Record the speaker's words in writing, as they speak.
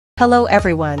Hello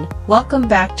everyone, welcome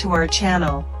back to our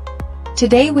channel.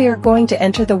 Today we are going to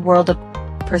enter the world of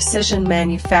precision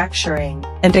manufacturing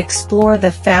and explore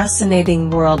the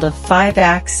fascinating world of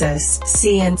 5-axis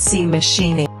CNC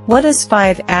machining. What is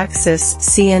 5-axis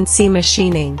CNC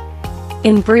machining?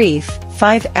 In brief,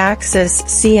 5-axis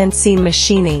CNC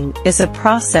machining is a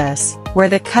process where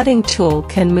the cutting tool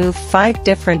can move 5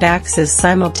 different axes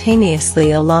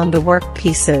simultaneously along the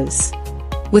workpieces.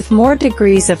 With more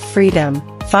degrees of freedom,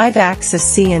 5-axis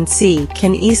CNC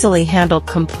can easily handle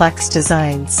complex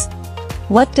designs.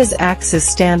 What does axis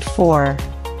stand for?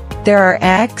 There are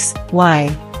X,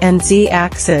 Y, and Z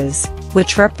axes,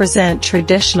 which represent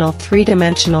traditional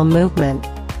three-dimensional movement.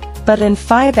 But in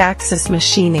 5-axis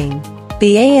machining,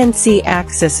 the A and Z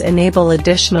axis enable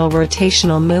additional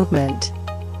rotational movement.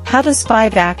 How does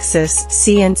 5-axis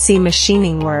CNC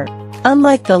machining work?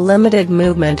 Unlike the limited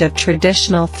movement of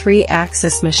traditional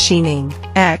 3-axis machining,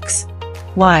 X,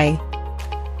 Y,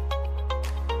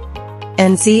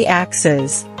 and Z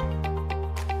axes,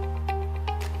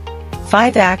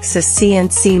 5-axis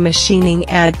CNC machining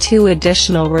add 2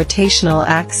 additional rotational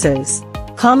axes,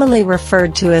 commonly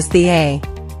referred to as the A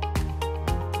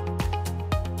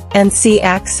and Z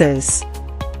axes.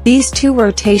 These 2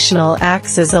 rotational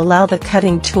axes allow the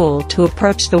cutting tool to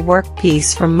approach the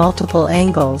workpiece from multiple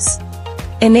angles,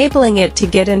 enabling it to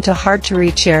get into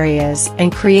hard-to-reach areas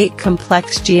and create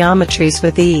complex geometries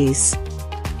with ease.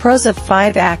 Pros of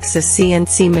 5-axis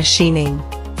CNC machining.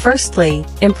 Firstly,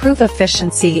 improve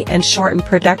efficiency and shorten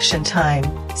production time,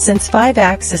 since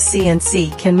 5-axis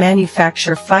CNC can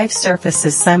manufacture 5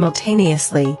 surfaces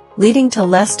simultaneously, leading to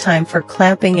less time for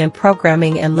clamping and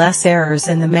programming and less errors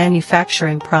in the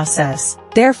manufacturing process,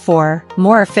 therefore,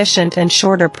 more efficient and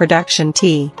shorter production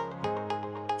time.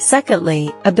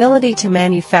 Secondly, ability to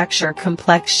manufacture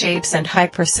complex shapes and high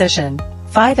precision.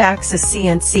 5-axis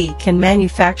CNC can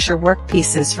manufacture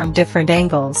workpieces from different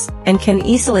angles, and can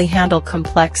easily handle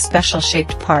complex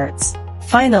special-shaped parts.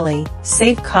 Finally,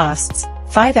 save costs.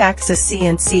 5-axis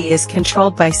CNC is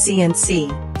controlled by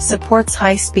CNC, supports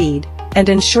high speed, and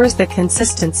ensures the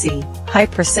consistency, high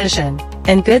precision,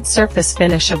 and good surface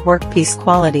finish of workpiece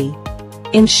quality.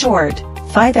 In short,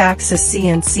 5-axis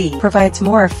CNC provides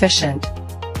more efficient,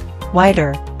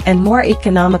 wider, and more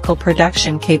economical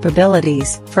production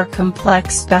capabilities for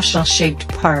complex special-shaped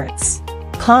parts.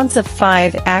 Cons of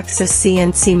 5-axis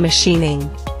CNC machining.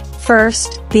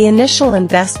 First, the initial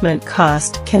investment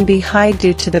cost can be high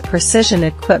due to the precision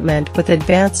equipment with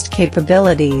advanced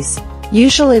capabilities,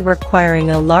 usually requiring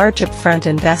a large upfront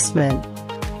investment.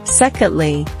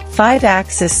 Secondly,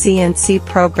 5-axis CNC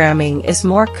programming is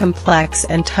more complex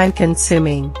and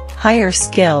time-consuming. Higher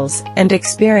skills and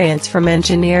experience from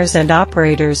engineers and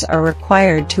operators are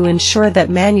required to ensure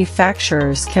that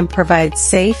manufacturers can provide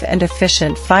safe and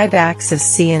efficient 5-axis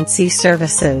CNC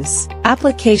services.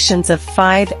 Applications of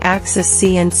 5-axis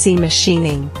CNC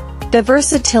machining. The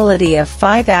versatility of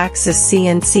 5-axis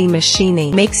CNC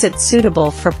machining makes it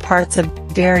suitable for parts of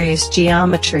various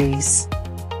geometries.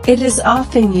 It is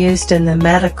often used in the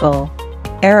medical,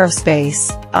 aerospace,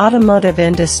 automotive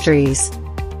industries,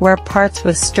 where parts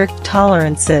with strict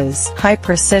tolerances, high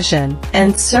precision,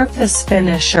 and surface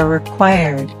finish are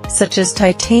required, such as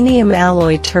titanium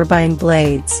alloy turbine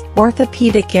blades,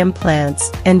 orthopedic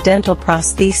implants, and dental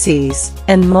prostheses,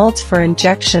 and molds for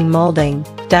injection molding,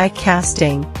 die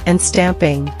casting, and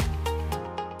stamping.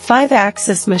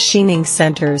 5-axis machining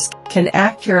centers can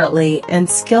accurately and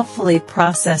skillfully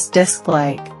process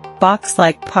disc-like,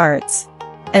 box-like parts,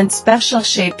 and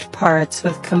special-shaped parts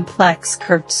with complex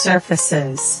curved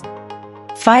surfaces.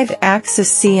 5-axis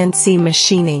CNC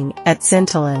machining at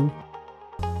Zintilon.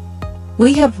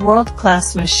 We have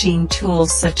world-class machine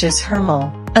tools such as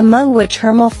Hermle, among which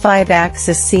Hermle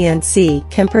 5-axis CNC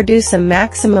can produce a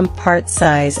maximum part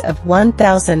size of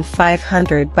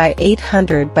 1,500 by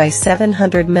 800 by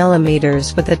 700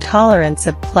 mm with a tolerance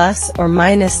of plus or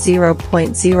minus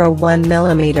 0.01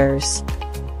 mm.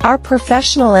 Our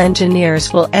professional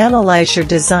engineers will analyze your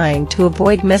design to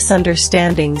avoid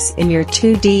misunderstandings in your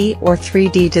 2D or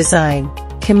 3D design,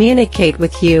 communicate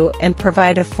with you and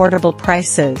provide affordable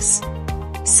prices.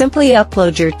 Simply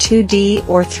upload your 2D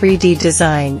or 3D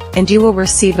design and you will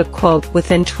receive a quote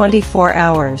within 24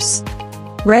 hours.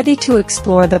 Ready to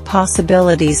explore the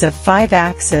possibilities of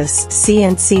 5-axis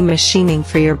CNC machining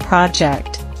for your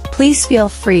project? Please feel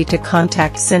free to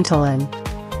contact Zintilon.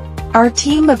 Our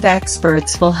team of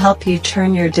experts will help you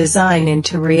turn your design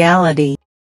into reality.